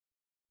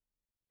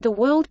The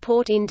World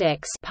Port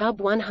Index Pub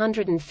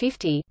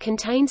 150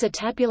 contains a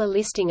tabular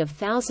listing of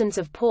thousands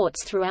of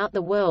ports throughout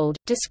the world,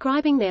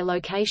 describing their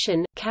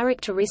location,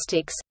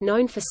 characteristics,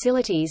 known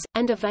facilities,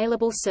 and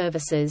available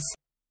services.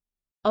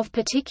 Of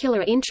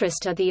particular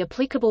interest are the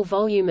applicable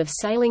volume of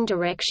sailing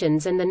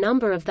directions and the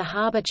number of the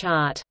harbor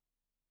chart.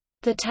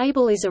 The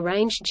table is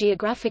arranged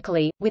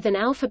geographically, with an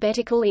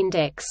alphabetical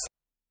index.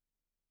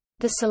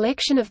 The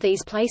selection of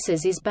these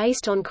places is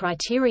based on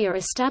criteria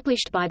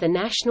established by the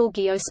National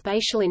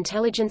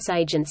Geospatial-Intelligence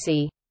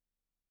Agency.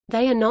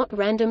 They are not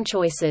random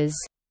choices.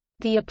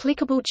 The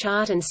applicable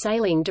chart and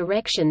sailing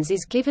directions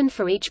is given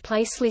for each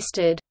place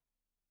listed.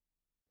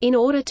 In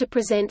order to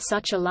present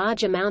such a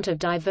large amount of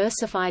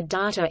diversified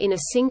data in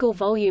a single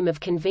volume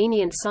of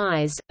convenient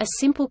size, a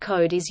simple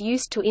code is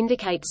used to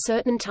indicate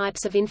certain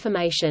types of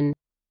information.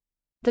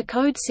 The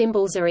code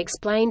symbols are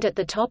explained at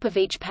the top of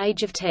each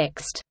page of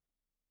text.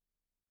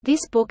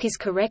 This book is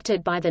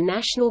corrected by the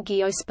National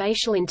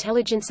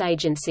Geospatial-Intelligence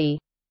Agency.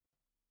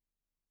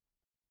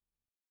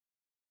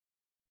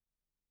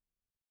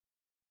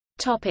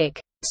 Topic: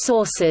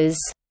 Sources.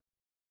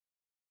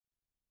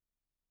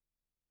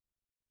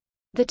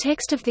 The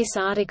text of this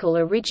article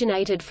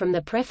originated from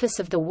the preface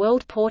of the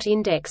World Port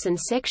Index and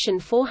Section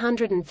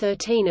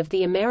 413 of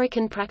the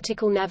American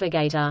Practical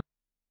Navigator.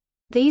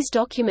 These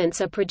documents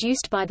are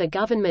produced by the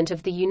Government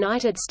of the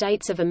United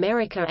States of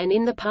America and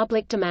in the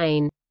public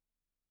domain.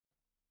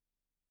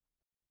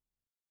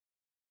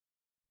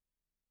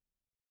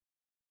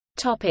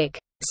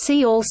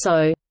 See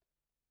also: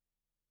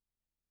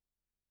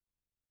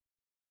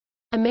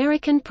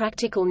 American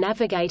Practical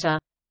Navigator,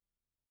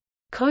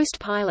 Coast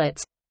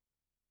pilots,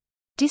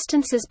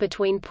 distances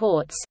between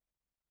ports,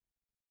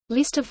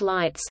 list of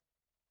lights,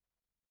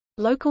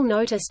 local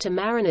notice to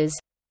mariners,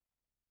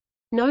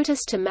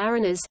 notice to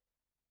mariners,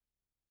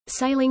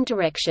 sailing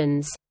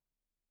directions.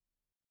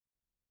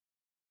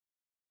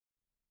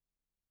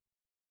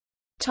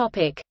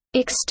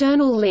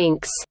 External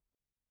links.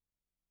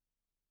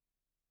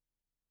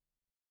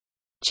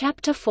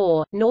 Chapter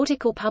 4,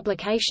 Nautical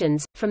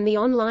Publications, from the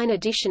online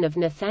edition of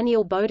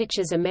Nathaniel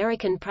Bowditch's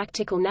American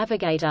Practical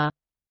Navigator.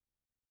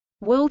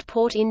 World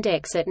Port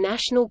Index at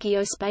National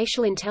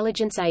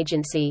Geospatial-Intelligence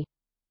Agency.